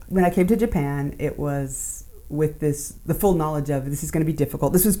when I came to Japan, it was with the full knowledge of this is going to be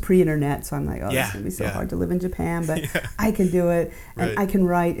difficult. This was pre-internet, so I'm like, this is going to be so hard to live in Japan, but I can do it, and I can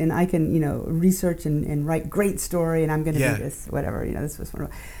write, and I can, research and write great story, and I'm going to do this, whatever, this was fun.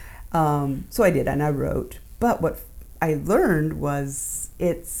 So I did, and I wrote. But what I learned was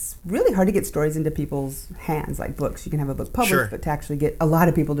it's really hard to get stories into people's hands, like books. You can have a book published, but to actually get a lot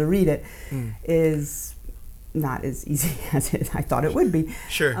of people to read it is not as easy as I thought it would be.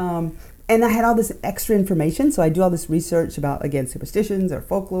 And I had all this extra information, so I do all this research about, again, superstitions or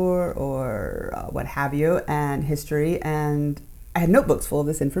folklore or what have you, and history, and I had notebooks full of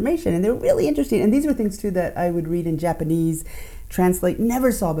this information, and they were really interesting. And these were things, too, that I would read in Japanese, translate,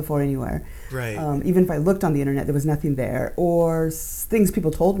 never saw before anywhere. Right. Even if I looked on the internet, there was nothing there. Or things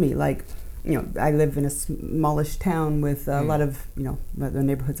people told me, like, I live in a smallish town with a lot of, the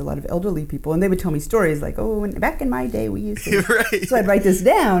neighborhood's a lot of elderly people, and they would tell me stories like, back in my day we used to. Right. So I'd write this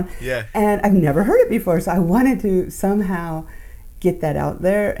down, and I've never heard it before, so I wanted to somehow get that out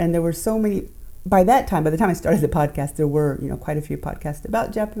there. And there were so many, by the time I started the podcast, there were, quite a few podcasts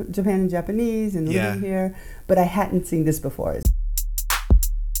about Japan and Japanese and living here, but I hadn't seen this before.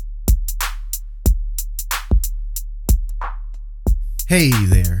 Hey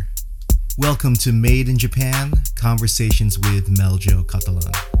there. Welcome to Made in Japan, Conversations with Meljo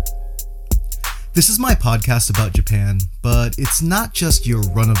Catalan. This is my podcast about Japan, but it's not just your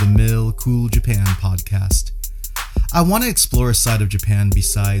run-of-the-mill cool Japan podcast. I want to explore a side of Japan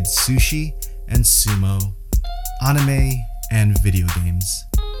besides sushi and sumo, anime, and video games.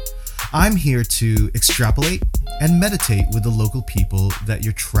 I'm here to extrapolate and meditate with the local people that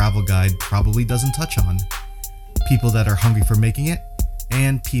your travel guide probably doesn't touch on. People that are hungry for making it,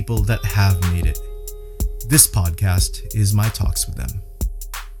 and people that have made it. This podcast is my talks with them.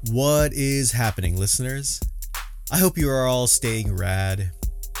 What is happening, listeners? I hope you are all staying rad.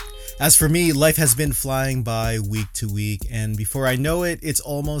 As for me, life has been flying by week to week, and before I know it, it's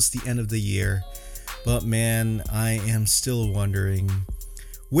almost the end of the year. But man, I am still wondering,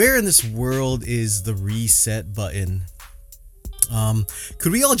 where in this world is the reset button?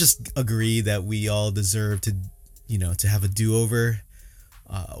 Could we all just agree that we all deserve to have a do-over?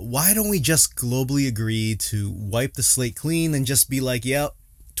 Why don't we just globally agree to wipe the slate clean and just be like, yep,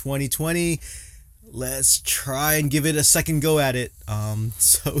 2020, let's try and give it a second go at it.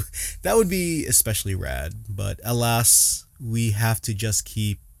 So that would be especially rad. But alas, we have to just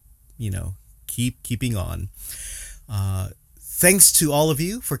keep keeping on. Thanks to all of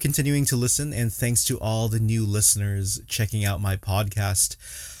you for continuing to listen, and thanks to all the new listeners checking out my podcast.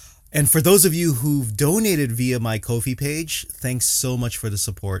 And for those of you who've donated via my Ko-fi page, thanks so much for the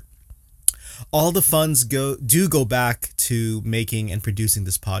support. All the funds do go back to making and producing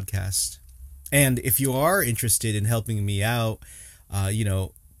this podcast. And if you are interested in helping me out,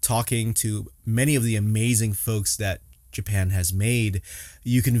 talking to many of the amazing folks that Japan has made,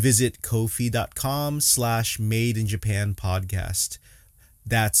 you can visit ko-fi.com/Made in Japan podcast.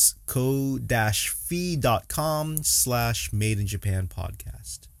 That's ko-fi.com/Made in Japan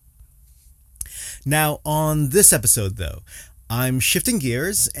podcast. Now, on this episode, though, I'm shifting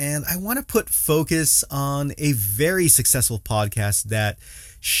gears, and I want to put focus on a very successful podcast that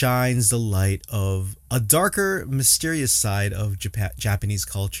shines the light of a darker, mysterious side of Japanese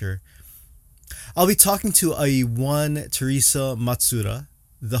culture. I'll be talking to one Teresa Matsuura,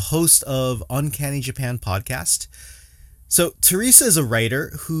 the host of Uncanny Japan podcast. So, Teresa is a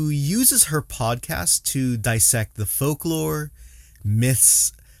writer who uses her podcast to dissect the folklore,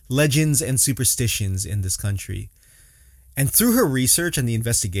 myths, legends, and superstitions in this country. And through her research and the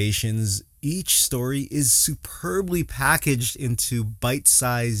investigations, each story is superbly packaged into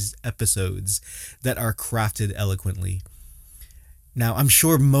bite-sized episodes that are crafted eloquently. Now, I'm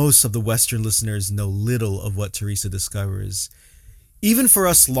sure most of the Western listeners know little of what Teresa discovers. Even for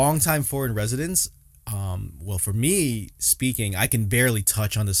us longtime foreign residents, for me speaking, I can barely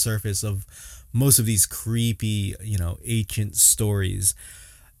touch on the surface of most of these creepy, ancient stories.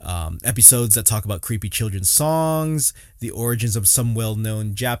 Episodes that talk about creepy children's songs, the origins of some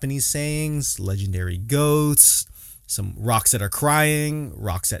well-known Japanese sayings, legendary ghosts, some rocks that are crying,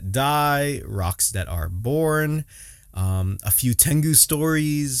 rocks that die, rocks that are born, a few Tengu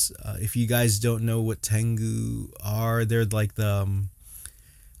stories. If you guys don't know what Tengu are, they're like the,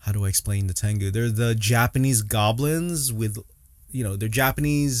 how do I explain the Tengu? They're the Japanese goblins with, they're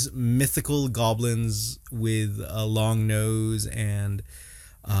Japanese mythical goblins with a long nose, and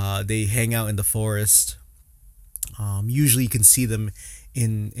they hang out in the forest. Usually you can see them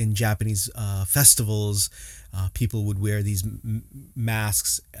in Japanese festivals. People would wear these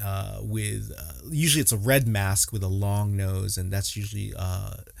masks with usually it's a red mask with a long nose, and that's usually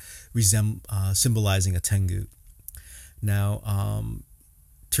symbolizing a tengu. Now,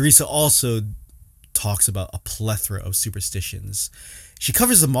 Teresa also talks about a plethora of superstitions. She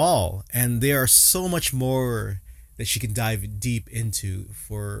covers them all, and there are so much more that she can dive deep into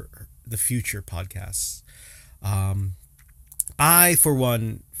for the future podcasts. I, for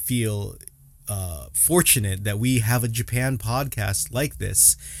one, feel fortunate that we have a Japan podcast like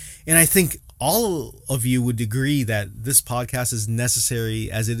this. And I think all of you would agree that this podcast is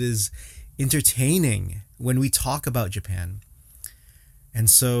necessary as it is entertaining when we talk about Japan. And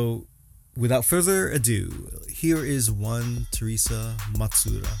so, without further ado, here is one Teresa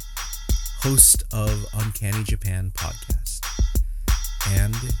Matsuura, host of Uncanny Japan podcast.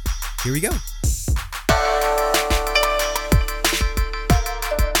 And here we go.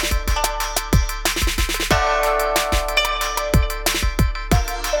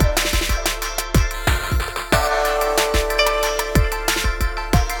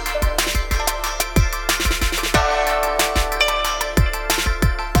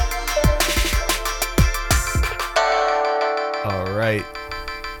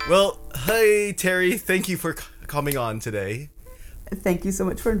 Well, hey Terry, thank you for coming on today. Thank you so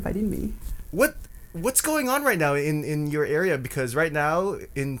much for inviting me. What's going on right now in your area? Because right now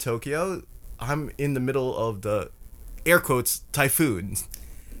in Tokyo, I'm in the middle of the air quotes typhoon.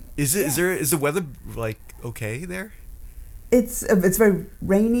 Is the weather like okay there? It's very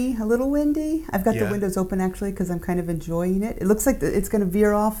rainy, a little windy. I've got the windows open actually because I'm kind of enjoying it. It looks like it's going to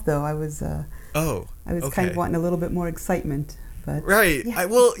veer off though. I was kind of wanting a little bit more excitement. But right. Yeah,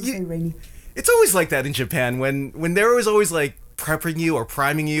 rainy. It's always like that in Japan when they're always like prepping you or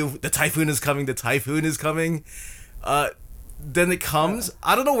priming you. The typhoon is coming. Then it comes.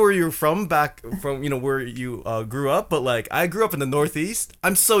 I don't know where you're from, back from where you grew up, but like I grew up in the Northeast.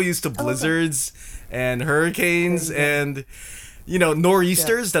 I'm so used to blizzards and hurricanes and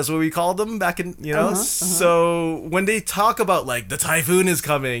nor'easters. That's what we called them back in So when they talk about like the typhoon is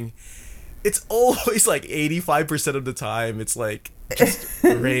coming, it's always like 85% of the time it's like just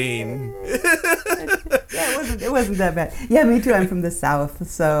rain. It wasn't that bad. Yeah, me too. I'm from the South,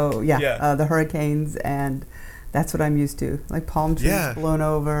 so the hurricanes, and that's what I'm used to. Like palm trees blown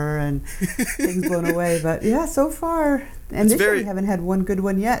over and things blown away. But yeah, so far, and this year we haven't had one good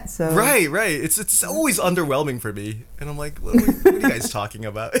one yet. So right. It's always underwhelming for me, and I'm like, what are you guys talking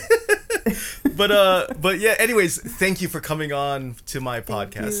about? But yeah, anyways, thank you for coming on to my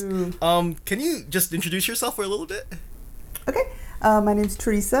podcast. Can you just introduce yourself for a little bit? Okay. My name's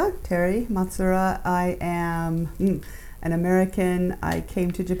Terry Matsuura. I am an American. I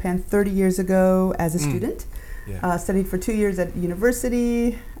came to Japan 30 years ago as a student. Studied for 2 years at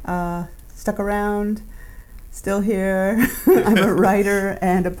university, stuck around, still here. I'm a writer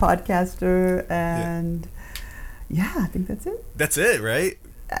and a podcaster, and I think that's it. That's it, right?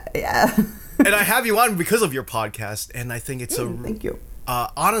 Yeah. And I have you on because of your podcast, and I think it's thank you.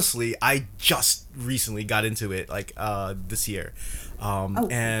 Honestly, I just recently got into it, like this year,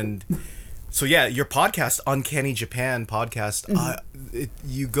 and so your podcast, Uncanny Japan podcast,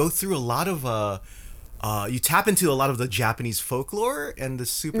 you go through a lot of you tap into a lot of the Japanese folklore and the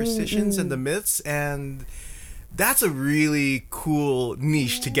superstitions and the myths, and that's a really cool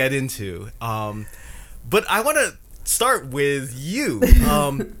niche to get into. But I want to start with you.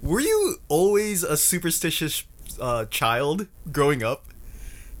 Were you always a superstitious child growing up?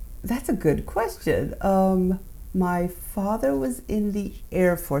 That's a good question. My father was in the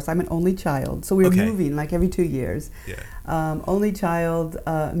Air Force. I'm an only child, so we were moving like every 2 years. Only child.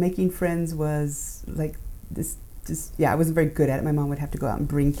 Making friends was like this. I wasn't very good at it. My mom would have to go out and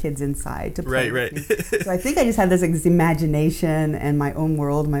bring kids inside to play. Right. So I think I just had this imagination and my own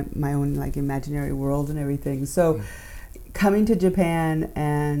world, my own like imaginary world and everything. So coming to Japan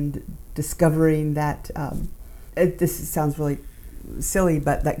and discovering that this sounds really silly,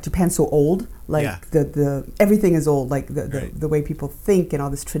 but like Japan's so old, like the everything is old, like the way people think and all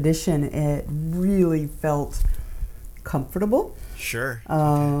this tradition, it really felt comfortable. Sure.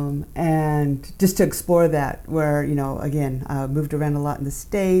 And just to explore that, where again, moved around a lot in the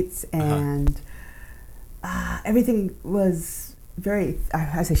States, and everything was very,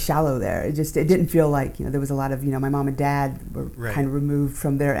 I say shallow there. It didn't feel like there was a lot of my mom and dad were kind of removed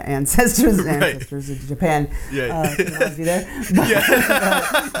from their ancestors in Japan. Technology there.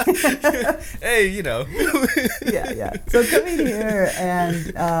 Hey, So coming here,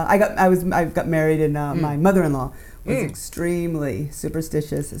 and I got married, and my mother-in-law was extremely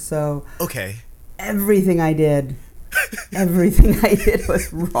superstitious. So everything I did. Everything I did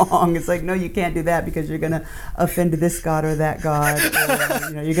was wrong. It's like, no, you can't do that because you're going to offend this god or that god,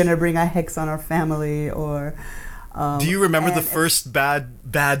 or you're going to bring a hex on our family, or. Do you remember the first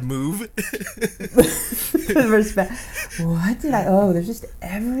bad move? The first bad. What did I? Oh, there's just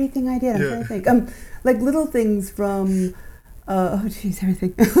everything I did. I'm trying to think. Like little things from.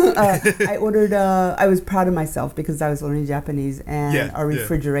 Everything. I ordered. I was proud of myself because I was learning Japanese, and our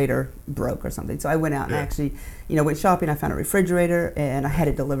refrigerator broke or something. So I went out and I actually, went shopping. I found a refrigerator and I had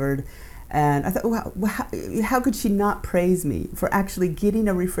it delivered. And I thought, wow, how could she not praise me for actually getting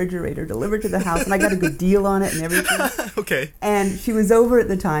a refrigerator delivered to the house? And I got a good deal on it and everything. Okay. And she was over at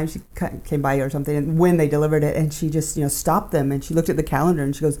the time. She came by or something, and when they delivered it, and she just, stopped them, and she looked at the calendar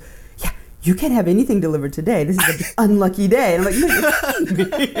and she goes, "Yeah, you can't have anything delivered today. This is an unlucky day." And I'm like, "No, you're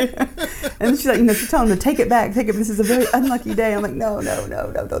kidding me." And she's like, she's telling them to take it back. This is a very unlucky day. I'm like, no,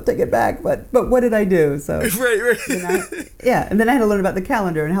 don't take it back. But what did I do? So right. And then I had to learn about the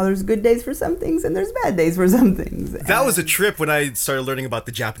calendar and how there's good days for some things and there's bad days for some things. That was a trip when I started learning about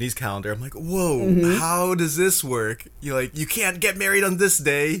the Japanese calendar. I'm like, whoa, how does this work? You're like, you can't get married on this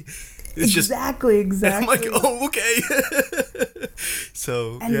day. It's exactly. I'm like, oh, okay.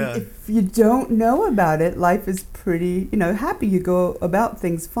 So, and if you don't know about it, life is pretty, happy. You go about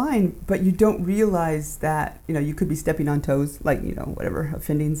things fine, but you don't realize that, you could be stepping on toes, like, whatever,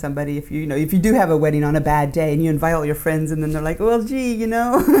 offending somebody. If you do have a wedding on a bad day and you invite all your friends and then they're like, well, gee, I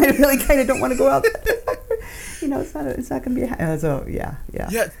really kind of don't want to go out there. It's not going to be so yeah.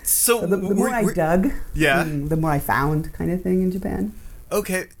 Yeah. So the more I dug, yeah, the more I found, kind of thing in Japan.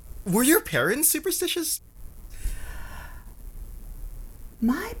 Okay. Were your parents superstitious?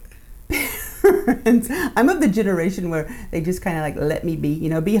 My parents, I'm of the generation where they just kind of like let me be,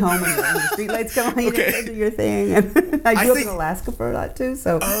 be home when the street lights come on, do your thing. And I grew up in Alaska for a lot too,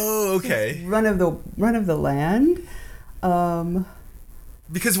 so run of the land.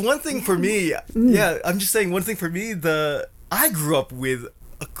 Because one thing for me, I'm just saying one thing for me. I grew up with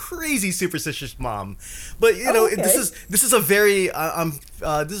a crazy superstitious mom, but this is a very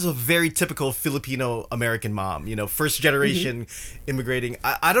this is a very typical Filipino American mom. First generation immigrating.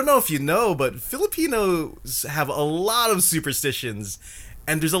 I don't know if you know, but Filipinos have a lot of superstitions,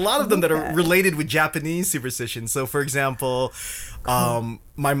 and there's a lot of them that are related with Japanese superstitions. So, for example,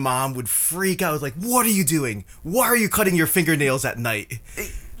 my mom would freak out, like, "What are you doing? Why are you cutting your fingernails at night?"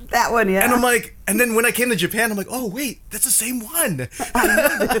 That one, yeah. And I'm like, and then when I came to Japan, I'm like, oh, wait, that's the same one.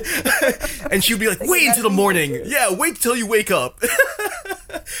 And she'd be like, wait until the morning. Yeah, wait till you wake up.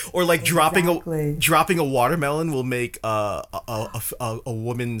 Or like dropping a watermelon will make a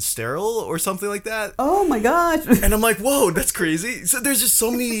woman sterile or something like that. Oh my gosh. And I'm like, whoa, that's crazy. So there's just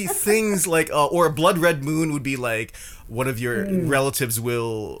so many things like, or a blood red moon would be like, one of your relatives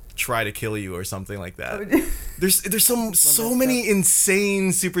will try to kill you or something like that. There's so many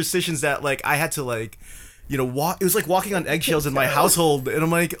insane superstitions that like I had to like, walk. It was like walking on eggshells in my household, and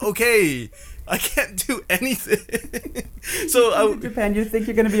I'm like, okay, I can't do anything. So in Japan, you think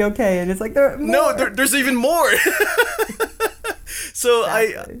you're gonna be okay, and it's like there's even more. So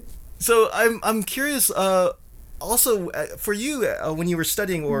I'm curious. Also, for you, when you were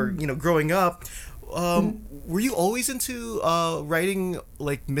studying or growing up. Were you always into writing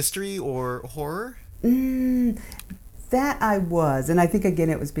like mystery or horror? That I was, and I think again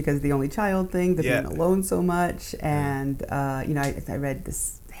it was because of the only child thing, the being alone so much, and I read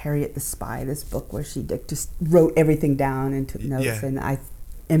this Harriet the Spy, this book where she just wrote everything down and took notes, and I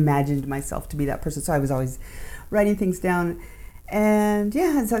imagined myself to be that person, so I was always writing things down, and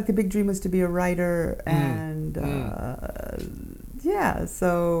it's like the big dream was to be a writer, and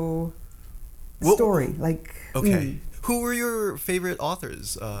so. Story, like... Okay. Who were your favorite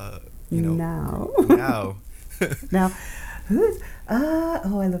authors? Now. Now, who's... I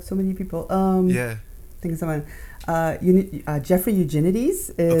love so many people. Think of someone. Jeffrey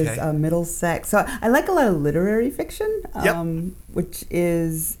Eugenides is Middlesex. So I like a lot of literary fiction, which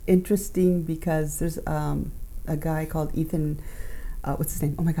is interesting because there's a guy called Ethan... what's his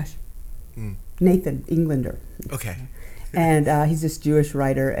name? Oh my gosh. Nathan Englander. Okay. And he's this Jewish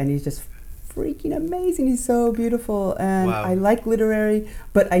writer, and he's just... freaking amazing. He's so beautiful, and I like literary,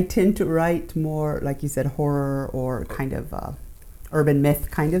 but I tend to write more, like you said, horror or kind of urban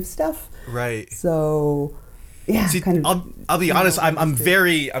myth kind of stuff. Right. So See, kind of. I'll be honest. I'm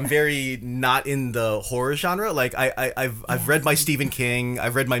very not in the horror genre. Like I've read my Stephen King.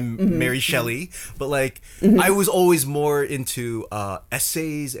 I've read my Mary Shelley, but like I was always more into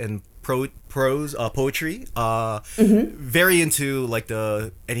essays and poetry. Very into like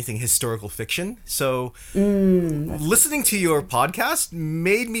the anything historical fiction. So listening to your podcast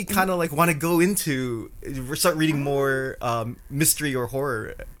made me kind of like want to go into start reading more mystery or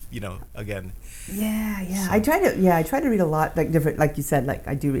horror. Again. Yeah. So. I try to read a lot, like different, like you said, like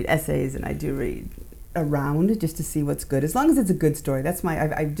I do read essays and I do read around just to see what's good, as long as it's a good story. That's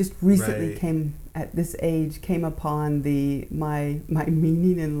I just recently came upon my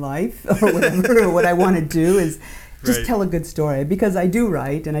meaning in life or whatever, or what I want to do is just tell a good story, because I do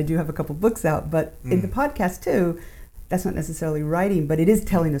write and I do have a couple books out, but in the podcast too, that's not necessarily writing, but it is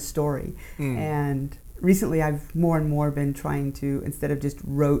telling a story. And recently I've more and more been trying to, instead of just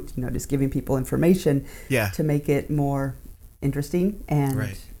just giving people information, to make it more interesting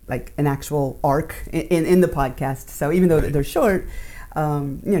and like an actual arc in the podcast. So even though they're short,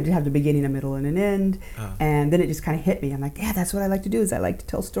 to have the beginning, a middle, and an end. And then it just kind of hit me. I'm like, yeah, that's what I like to do, is I like to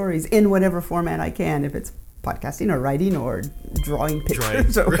tell stories in whatever format I can, if it's podcasting or writing or drawing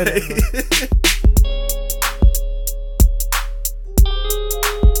pictures or whatever.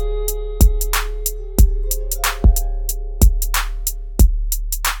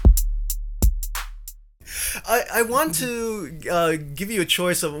 I want to give you a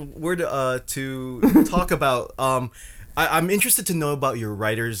choice of where to talk about. I'm interested to know about your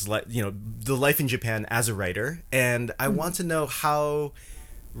writer's, the life in Japan as a writer, and I want to know how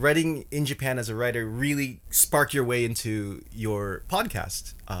writing in Japan as a writer really sparked your way into your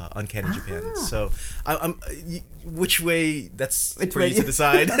podcast, Uncanny Japan. So, which way? That's for you to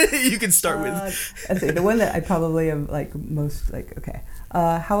decide. You can start with. I'd say the one that I probably am like most like. Okay,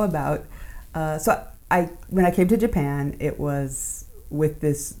 how about when I came to Japan, it was with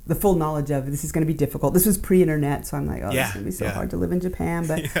the full knowledge of this is going to be difficult. This was pre-internet, so I'm like, this is going to be so hard to live in Japan,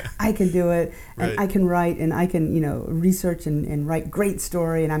 but I can do it, and I can write, and I can, research and write great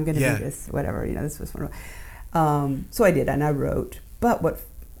story, and I'm going to do this, whatever, this was fun. So I did, and I wrote. But what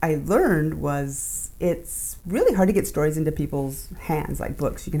I learned was it's really hard to get stories into people's hands, like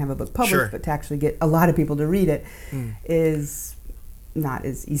books. You can have a book published, but to actually get a lot of people to read it is not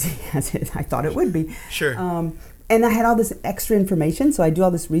as easy as I thought it would be. And I had all this extra information, so I do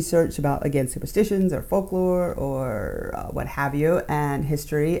all this research about, again, superstitions or folklore or what have you, and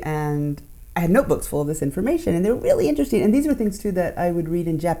history, and I had notebooks full of this information, and they're really interesting. And these were things, too, that I would read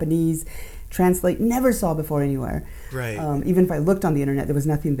in Japanese, translate, never saw before anywhere. Even if I looked on the internet, there was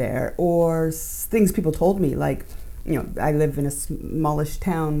nothing there. Or things people told me, like, I live in a smallish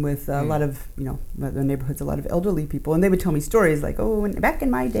town with a lot of, the neighborhood's a lot of elderly people, and they would tell me stories like, back in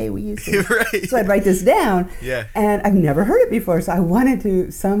my day we used to. So I'd write this down, and I've never heard it before, so I wanted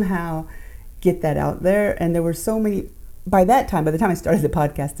to somehow get that out there. And there were so many, by the time I started the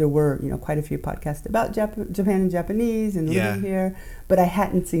podcast, there were, quite a few podcasts about Japan and Japanese and living here, but I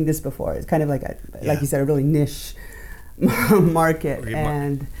hadn't seen this before. It's kind of like, like you said, a really niche market,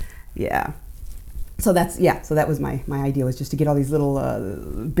 and So that was my idea, was just to get all these little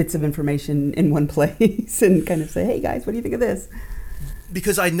bits of information in one place and kind of say, hey guys, what do you think of this?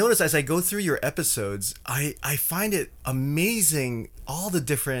 Because I notice as I go through your episodes, I find it amazing, all the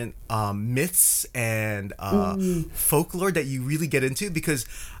different myths and folklore that you really get into, because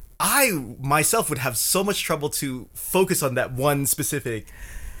I myself would have so much trouble to focus on that one specific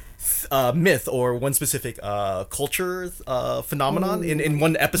myth or one specific culture phenomenon in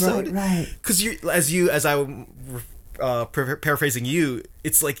one episode, because paraphrasing you,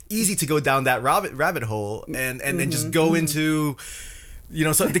 it's like easy to go down that rabbit hole and then just go into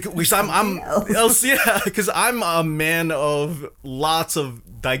because because I'm a man of lots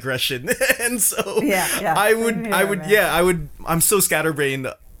of digression, and so I'm so scatterbrained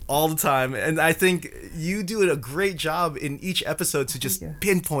all the time, and I think you do a great job in each episode to just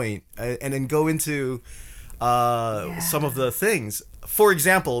pinpoint and then go into some of the things. For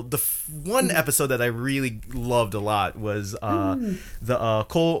example, the one episode that I really loved a lot was the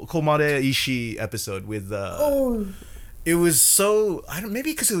Komare Ishii episode with it was so,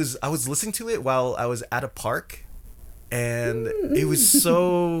 maybe because I was listening to it while I was at a park, and it was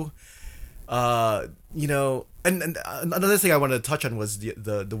so and another thing I wanted to touch on was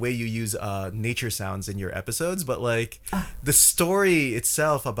the way you use nature sounds in your episodes, but like the story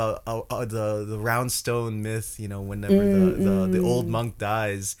itself about the round stone myth, whenever the old monk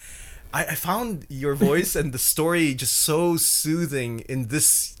dies, I found your voice and the story just so soothing in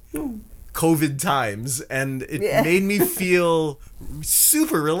this COVID times, and it made me feel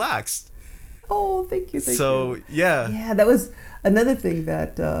super relaxed. Oh, thank you. Yeah, that was another thing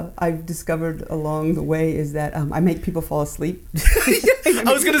that I've discovered along the way, is that I make people fall asleep. I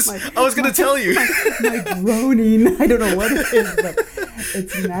was gonna tell you my groaning. I don't know what it is, but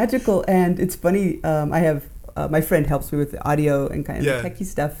It's magical, and it's funny. I have my friend helps me with the audio and kind of the techie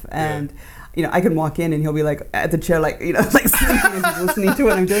stuff, and I can walk in and he'll be like at the chair, like like sleeping as he's listening to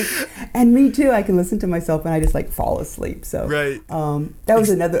what I'm doing, and me too. I can listen to myself and I just like fall asleep. So that was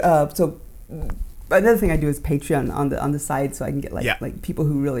another. Another thing I do is Patreon on the side, so I can get like people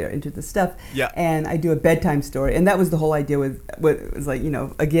who really are into the stuff. Yeah. And I do a bedtime story, and that was the whole idea with what it was like.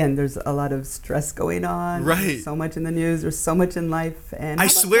 Again, there's a lot of stress going on. Right. There's so much in the news. There's so much in life, and I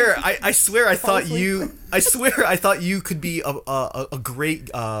swear I thought you could be a great.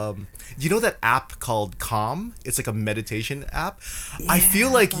 You know that app called Calm? It's like a meditation app. Yeah, I feel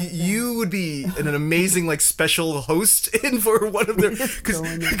like you would be an amazing like special host in for one of their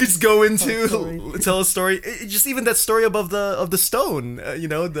just go into tell a story. Just even that story above the stone.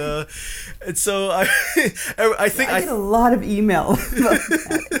 And so I think I get a lot of email about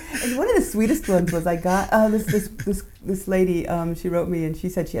that. And one of the sweetest ones was I got this lady. She wrote me and she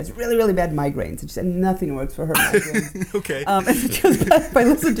said she has really, really bad migraines, and she said nothing works for her migraines. Okay. And she goes, if I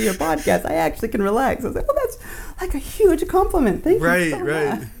listen to your podcast, I actually can relax. I was like, well, that's like a huge compliment. Thank you so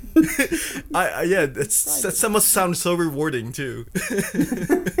much. That must sound so rewarding too.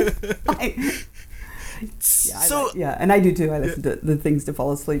 And I do too. I listen to the things to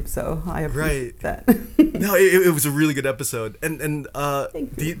fall asleep, so I appreciate that. No, it was a really good episode, and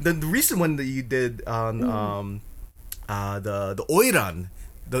the recent one that you did on the Oiran,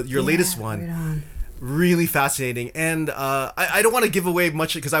 your latest one. Oiran. Really fascinating, and I don't want to give away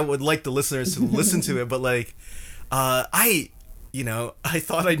much because I would like the listeners to listen to it, but like I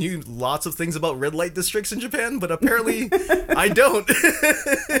thought I knew lots of things about red light districts in Japan, but apparently I don't.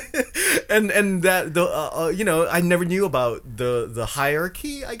 and that I never knew about the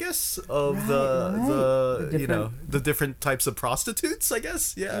hierarchy, I guess, of the different types of prostitutes, I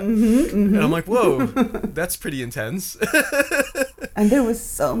guess. Yeah. And I'm like, whoa, that's pretty intense. And there was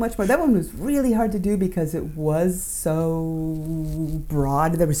so much more. That one was really hard to do because it was so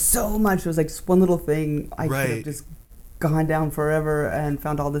broad. There was so much. It was like just one little thing. I could have just gone down forever and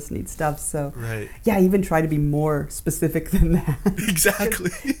found all this neat stuff. So I even try to be more specific than that.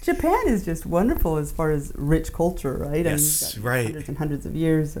 Exactly. Japan is just wonderful as far as rich culture, right? Yes, hundreds and hundreds of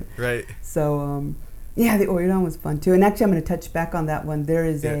years. Right. So the Oiran was fun too. And actually, I'm going to touch back on that one. There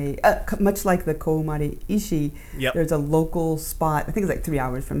is much like the Koumari Ishi, there's a local spot. I think it's like 3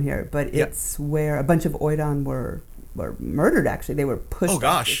 hours from here, but it's where a bunch of Oiran were murdered. Actually, they were pushed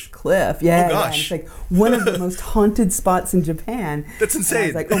off this cliff. And it's like one of the most haunted spots in Japan. That's insane.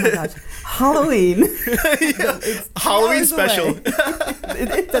 And I was like, oh my gosh, Halloween! Halloween special.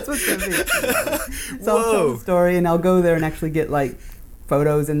 That's what's going to be. So I'll tell the story, and I'll go there and actually get like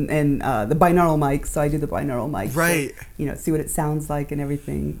photos and the binaural mics. So I do the binaural mics, right? So, see what it sounds like and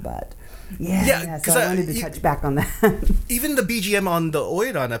everything, but. So I wanted to touch back on that. Even the BGM on the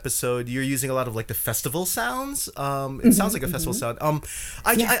Oiran episode, you're using a lot of like the festival sounds. It sounds like a festival sound.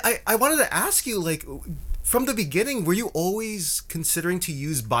 I wanted to ask you, like, from the beginning, were you always considering to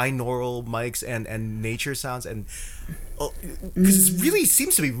use binaural mics and nature sounds, and because it really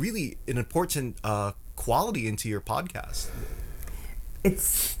seems to be really an important quality into your podcast.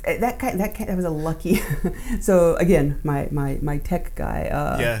 It's that was a lucky. So again, my tech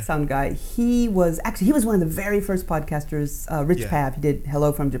guy, sound guy, he was one of the very first podcasters. Rich Pav, he did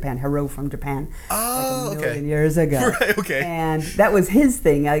Hello from Japan, like a million years ago. Right, okay. And that was his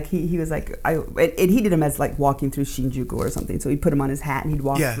thing. Like he was like he did him as like walking through Shinjuku or something. So he'd put him on his hat and he'd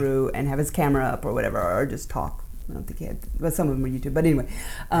walk through and have his camera up or whatever, or just talk. I don't think he had, but some of them were YouTube. But anyway,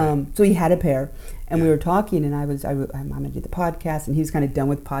 so he had a pair, and we were talking, and I'm going to do the podcast, and he was kind of done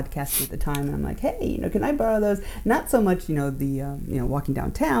with podcasting at the time, and I'm like, hey, can I borrow those? Not so much, the walking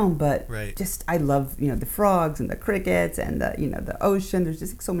downtown, but just I love the frogs and the crickets and the ocean. There's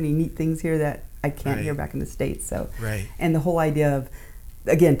just so many neat things here that I can't hear back in the States. So and the whole idea of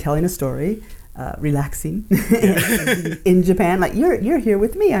again telling a story. Relaxing in Japan, like you're here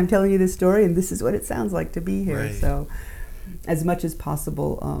with me. I'm telling you this story, and this is what it sounds like to be here. So, as much as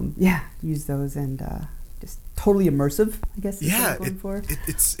possible, use those and just totally immersive. I guess. Is what I'm going for.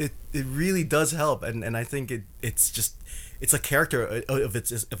 It really does help, and I think it's a character of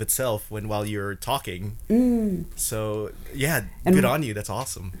itself while you're talking. So good on you. That's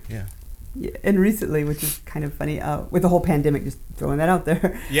awesome. Yeah. Yeah, and recently, which is kind of funny, with the whole pandemic, just throwing that out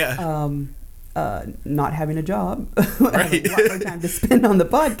there. Not having a job, I have a lot more time to spend on the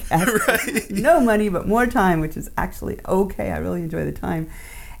podcast. No money, but more time, which is actually okay. I really enjoy the time,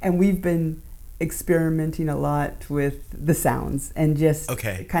 and we've been experimenting a lot with the sounds and just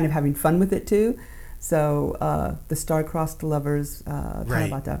kind of having fun with it too. So the Star-Crossed Lovers,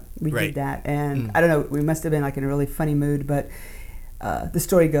 Tanabata, we did that, and I don't know, we must have been like in a really funny mood, but the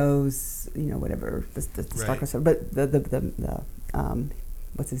story goes, whatever the Stalker story, but the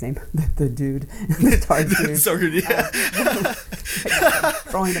what's his name? the dude, the Tard dude. Sorry, yeah.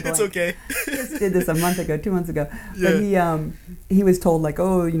 Drawing a blank. It's okay. He just did this 2 months ago. Yeah. But he was told like,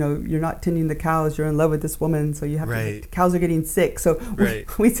 oh, you're not tending the cows. You're in love with this woman, so you have to. Cows are getting sick. So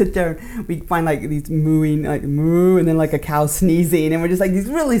we sit there and we find like these mooing, like moo, and then like a cow sneezing, and we're just like these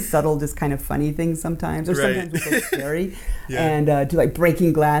really subtle, just kind of funny things sometimes, or sometimes we're so scary, and do like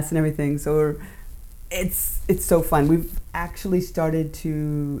breaking glass and everything. So it's so fun. We've actually started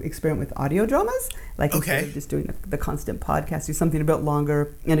to experiment with audio dramas, like instead of just doing the constant podcast, do something a bit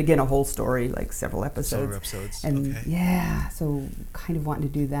longer, and again a whole story, like several episodes. And so kind of wanting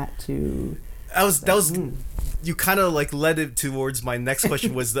to do that too. You kind of like led it towards my next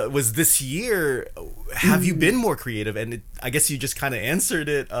question. Was this year? Have you been more creative? And I guess you just kind of answered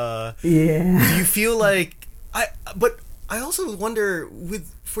it. Do you feel like But I also wonder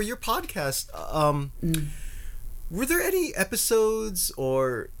for your podcast. Were there any episodes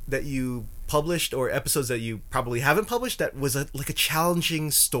that you published or episodes that you probably haven't published that was like a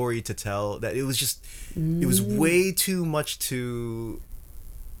challenging story to tell, that it was just it was way too much to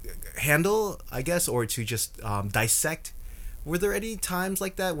handle, I guess, or to just dissect? Were there any times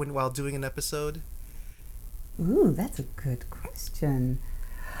like that while doing an episode? Ooh, that's a good question.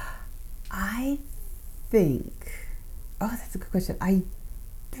 I think... Oh, that's a good question. I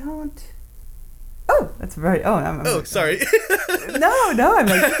don't... Oh, that's very... Oh, I'm sorry. No, I'm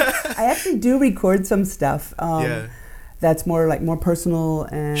like... I actually do record some stuff that's more personal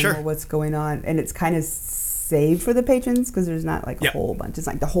and more what's going on. And it's kind of saved for the patrons because there's not like a whole bunch. It's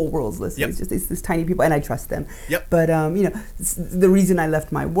like the whole world's listening. It's just these tiny people, and I trust them. But, the reason I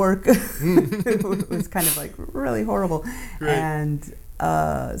left my work was kind of like really horrible. And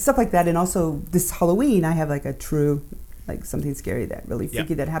stuff like that. And also this Halloween, I have like a true... like something scary that really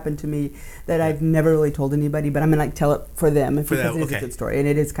freaky that happened to me that I've never really told anybody, but I'm gonna like tell it for them because it is a good story, and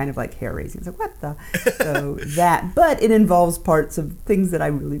it is kind of like hair raising. It's like, what the? So but it involves parts of things that I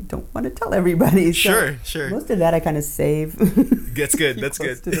really don't want to tell everybody. So sure. Most of that I kind of save. That's good. That's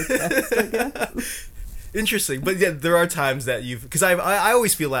good. To the test, I guess. Interesting, but there are times that because I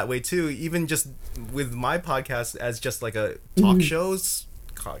always feel that way too, even just with my podcast as just like a talk shows.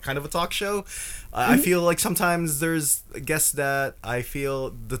 Kind of a talk show. I feel like sometimes there's guests that I feel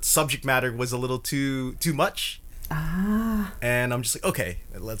the subject matter was a little too much. And I'm just like, okay,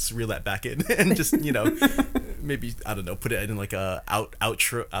 let's reel that back in and just maybe I don't know, put it in like a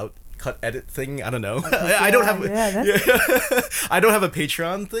cut edit thing. I don't know. I don't have I don't have a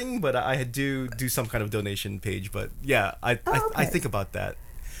Patreon thing, but I do some kind of donation page. But I think about that.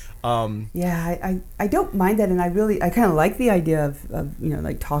 I don't mind that, and I kind of like the idea of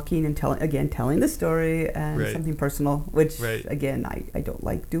like talking and telling the story and something personal, which again I don't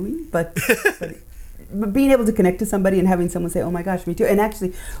like doing, but being able to connect to somebody and having someone say, oh my gosh, me too. And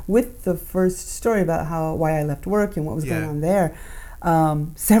actually with the first story about why I left work and what was going on there,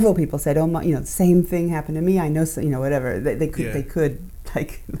 several people said, oh my, the same thing happened to me. I know, so, whatever they could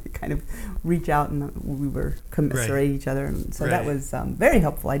like kind of reach out, and we were commiserating each other, and so that was very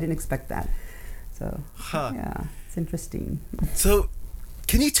helpful. I didn't expect that, so it's interesting. So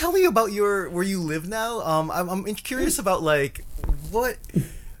can you tell me about where you live now? I'm curious about like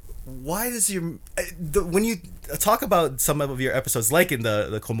why does when you talk about some of your episodes, like in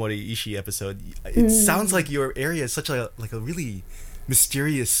the Komori Ishii episode, it sounds like your area is such a really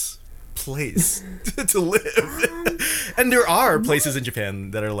mysterious place to live. And there are places in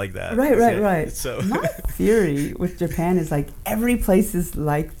Japan that are like that. Right. So my theory with Japan is like every place is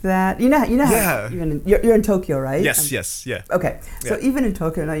like that. You know how even you're in Tokyo, right? Yes. Okay. So even in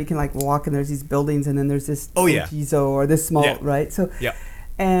Tokyo now you can like walk and there's these buildings and then there's this Ojizo or this small right? So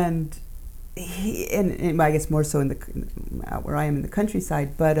and I guess more so in where I am in the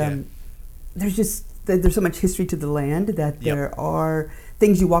countryside, but there's so much history to the land that there are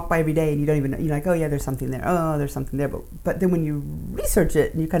things you walk by every day and you don't even know. You're like, oh yeah, there's something there. Oh, there's something there. But then when you research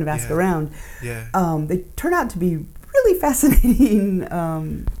it and you kind of ask around, they turn out to be really fascinating.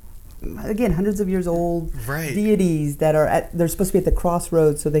 Again, hundreds of years old deities that they're supposed to be at the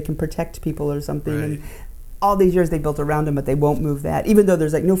crossroads so they can protect people or something. And all these years they built around them, but they won't move that, even though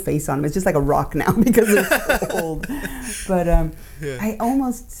there's like no face on them. It's just like a rock now because they're so old. But I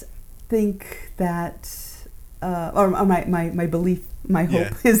almost think that, or my belief, my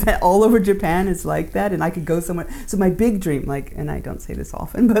hope is that all over Japan is like that, and I could go somewhere. So my big dream, and I don't say this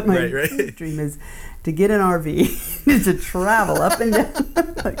often, but my big dream is to get an RV, to travel up and down,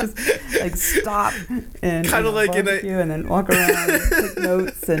 just stop and kind of like and then walk around and take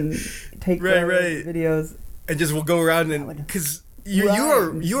notes and take videos. And just we'll go around and because You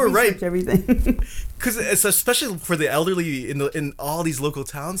are right. Everything. Because it's especially for the elderly in all these local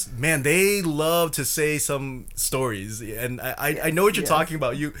towns, man, they love to say some stories, and I know what you're talking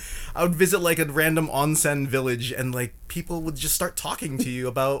about. I would visit like a random onsen village, and like people would just start talking to you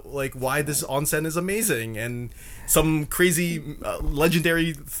about like why this onsen is amazing and some crazy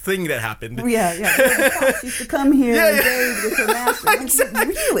legendary thing that happened. Yeah. The fox used to come here and bathe with her master.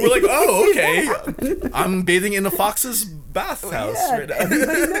 Exactly. Really? We're like, oh, okay. I'm bathing in a fox's bathhouse right now.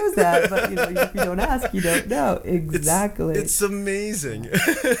 Everybody knows that, but if you don't ask, you don't know. Exactly. It's amazing.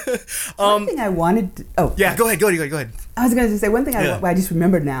 One thing I wanted to... Oh. Yeah, go ahead. I was going to say, one thing I just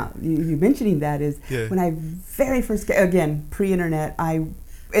remembered now, you mentioning that is when I very first... Again, pre-internet,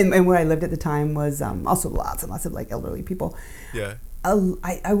 and where I lived at the time was also lots and lots of like elderly people. Yeah.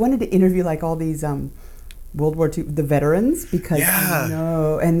 I wanted to interview like all these World War II, the veterans, because I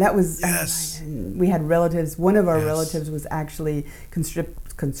know, and that was, we had relatives, one of our relatives was actually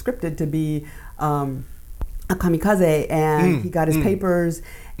conscripted to be a kamikaze, and he got his papers,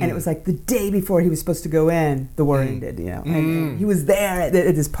 and it was like the day before he was supposed to go in, the war ended, and he was there at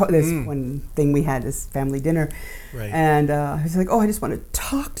this one thing we had, this family dinner, and he was like, oh, I just want to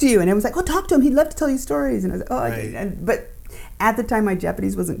talk to you, and I was like, oh, talk to him, he'd love to tell you stories, and I was like, oh, but at the time my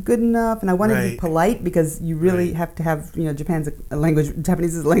Japanese wasn't good enough, and I wanted to be polite, because you really have to have, Japan's a language,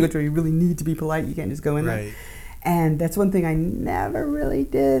 Japanese is a language where you really need to be polite, you can't just go in there. And that's one thing I never really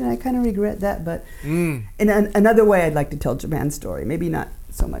did, and I kind of regret that. But in another way, I'd like to tell Japan's story. Maybe not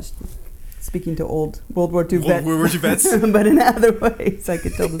so much speaking to old World War II vets, but in other ways, I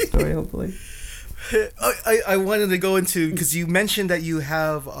could tell the story, hopefully. I wanted to go into, because you mentioned that you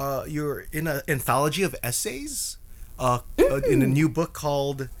have, you're in an anthology of essays in a new book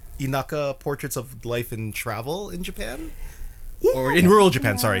called Inaka Portraits of Life and Travel in Japan? Yeah. Or in rural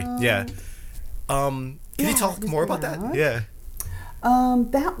Japan, sorry. Yeah. Can you talk more about that? Yeah.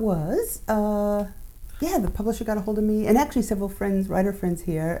 That was, the publisher got a hold of me, and actually several writer friends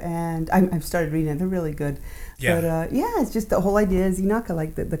here, and I've started reading it. They're really good. Yeah. But it's just the whole idea is Inaka,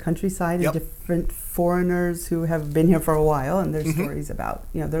 like the countryside, and different foreigners who have been here for a while, and their stories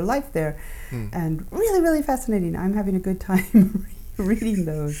about their life there, and really, really fascinating. I'm having a good time reading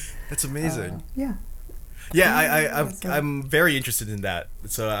those. That's amazing. Yeah. Yeah, I'm very interested in that,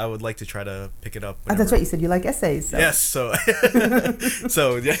 so I would like to try to pick it up. Oh, that's right. You said you like essays. So. Yes, so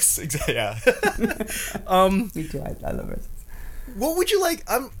yes, exactly. Yeah. Me too. I love essays. What would you like?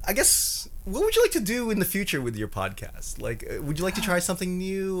 I guess. What would you like to do in the future with your podcast? Like, would you like to try something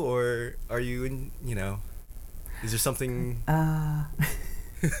new, or are you in? Is there something?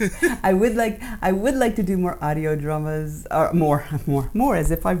 I would like to do more audio dramas, or more as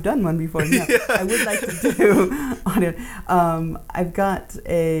if I've done one before. No, I would like to do audio. I've got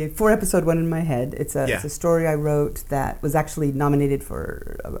a 4-episode one in my head. It's a story I wrote that was actually nominated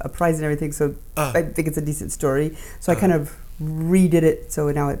for a prize and everything. So I think it's a decent story. So I kind of redid it.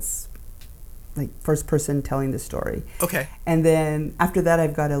 So now it's like first person telling the story. Okay. And then after that,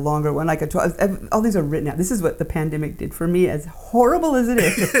 I've got a longer one, like a 12. All these are written out. This is what the pandemic did for me, as horrible as it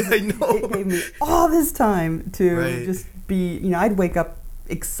is. I know. It gave me all this time to just be, I'd wake up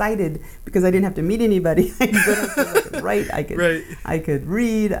excited because I didn't have to meet anybody. I could write, I could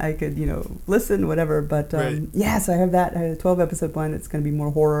read, I could, listen, whatever. But so I have that. I have a 12-episode one. It's going to be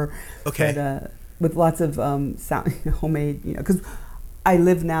more horror. Okay. But, with lots of sound, homemade, because I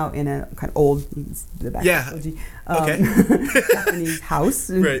live now in a kind of old, Japanese house.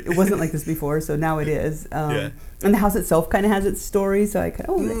 It wasn't like this before, so now it is. And the house itself kind of has its story, so I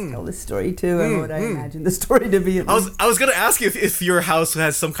let's tell this story too, and what I imagine the story to be. I was gonna ask you if your house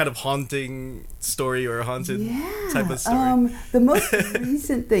has some kind of haunting story or a haunted type of story. The most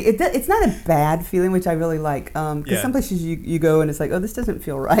recent thing, it's not a bad feeling, which I really like, because some places you go and it's like, oh, this doesn't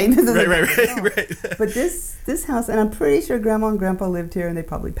feel right. Right. But this house, and I'm pretty sure Grandma and Grandpa lived here, and they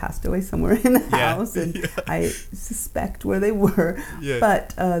probably passed away somewhere in the house, and I suspect where they were. Yeah.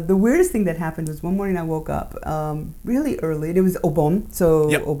 But the weirdest thing that happened was one morning I woke up really early, and it was Obon, so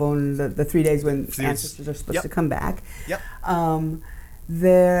Obon, the 3 days when ancestors are supposed to come back.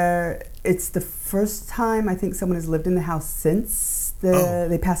 It's the first time I think someone has lived in the house since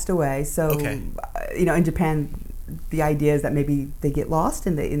they passed away. So, in Japan, the idea is that maybe they get lost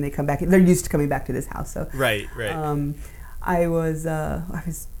and they come back. They're used to coming back to this house. So right. I was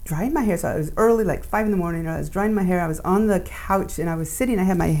drying my hair. So it was early, like 5 a.m. I was drying my hair. I was on the couch and I was sitting. I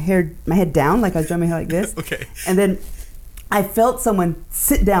had my head down, like I was drying my hair like this. Okay. And then I felt someone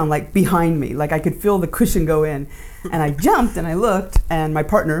sit down like behind me, like I could feel the cushion go in, and I jumped and I looked, and my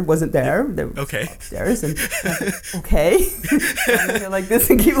partner wasn't there. They were upstairs, and okay, like this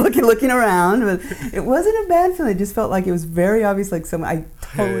and keep looking around, but it wasn't a bad feeling. It just felt like it was very obvious, like someone. I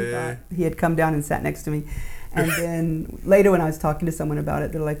totally thought he had come down and sat next to me. And then later when I was talking to someone about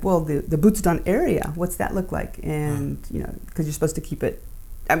it, they're like, well, the Butsudan area, what's that look like? And, you know, because you're supposed to keep it,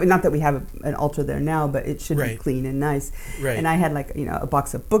 I mean, not that we have an altar there now, but it should be clean and nice. Right. And I had like, you know, a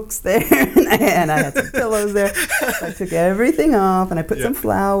box of books there, and I had some pillows there. So I took everything off, and I put some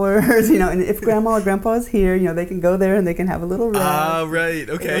flowers, you know, and if grandma or grandpa is here, you know, they can go there and they can have a little rest. Right,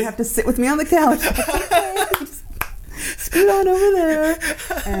 okay. They don't have to sit with me on the couch. Scoot on over there,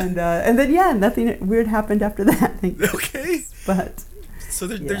 and then nothing weird happened after that. Okay, but so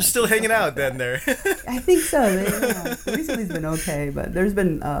they're still hanging out then there. I think so. Recently's been okay, but there's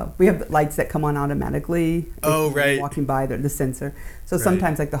been we have lights that come on automatically. Oh, right. Walking by the sensor, so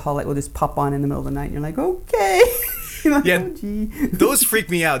sometimes like the hall light will just pop on in the middle of the night, and you're like, okay. Like, yeah, those freak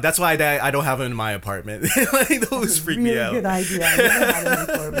me out. That's why I don't have them in my apartment. Like those freak me out. Good idea. I never had them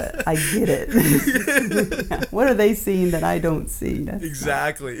before, but I get it. Yeah. What are they seeing that I don't see? That's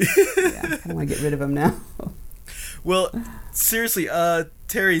exactly. I kind of want to get rid of them now. Well, seriously,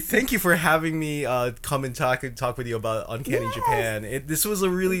 Terry, thank you for having me come and talk with you about Uncanny Japan. This was a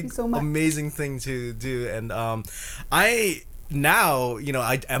really amazing thing to do, and now, you know,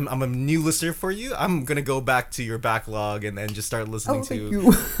 I'm a new listener for you. I'm gonna go back to your backlog and just start listening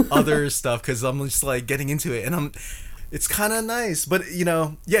to other stuff, because I'm just like getting into it, and it's kind of nice. But you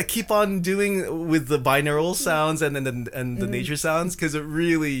know, keep on doing with the binaural sounds and the nature sounds, because it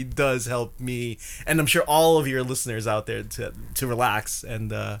really does help me, and I'm sure all of your listeners out there to relax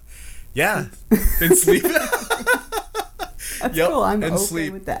and and sleep. That's cool. I'm okay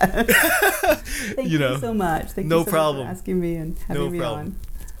sleep. with that. Thank you so much. Thank you so much for asking me and having me on.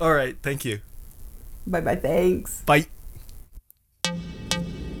 All right. Thank you. Bye-bye. Thanks. Bye.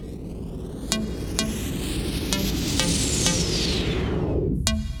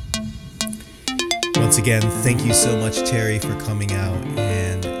 Once again, thank you so much, Terry, for coming out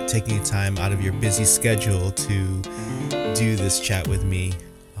and taking the time out of your busy schedule to do this chat with me.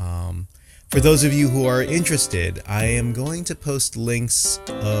 For those of you who are interested, I am going to post links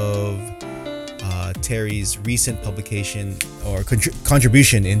of Terry's recent publication or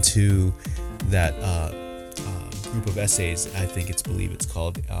contribution into that group of essays. I believe it's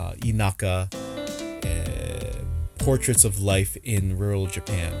called Inaka Portraits of Life in Rural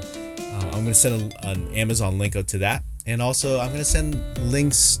Japan. I'm going to send an Amazon link out to that, and also I'm going to send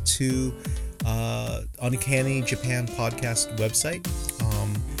links to Uncanny Japan podcast website.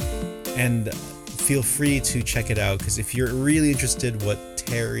 And feel free to check it out, because if you're really interested what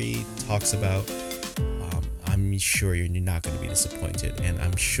Terry talks about, I'm sure you're not going to be disappointed, and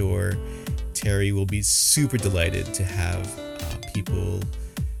I'm sure Terry will be super delighted to have people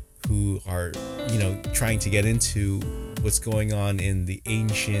who are, you know, trying to get into what's going on in the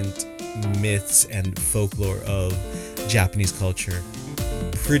ancient myths and folklore of Japanese culture.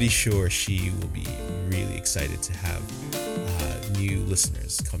 Pretty sure she will be really excited to have new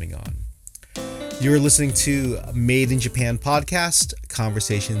listeners coming on. You're listening to Made in Japan podcast,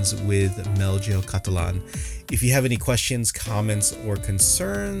 Conversations with Meljo Catalan. If you have any questions, comments, or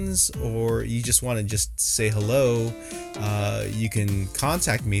concerns, or you just want to just say hello, you can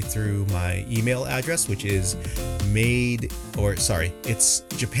contact me through my email address, which is it's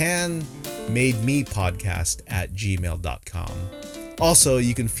japanmademepodcast@gmail.com. Also,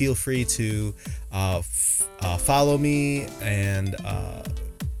 you can feel free to follow me and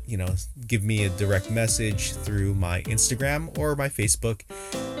give me a direct message through my Instagram or my Facebook.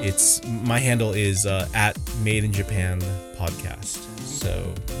 My handle is at Made in Japan podcast.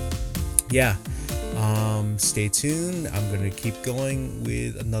 So stay tuned. I'm gonna keep going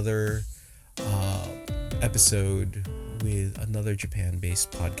with another episode with another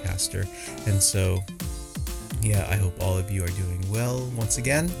Japan-based podcaster, and so I hope all of you are doing well once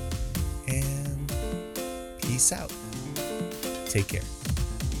again, and peace out. Take care.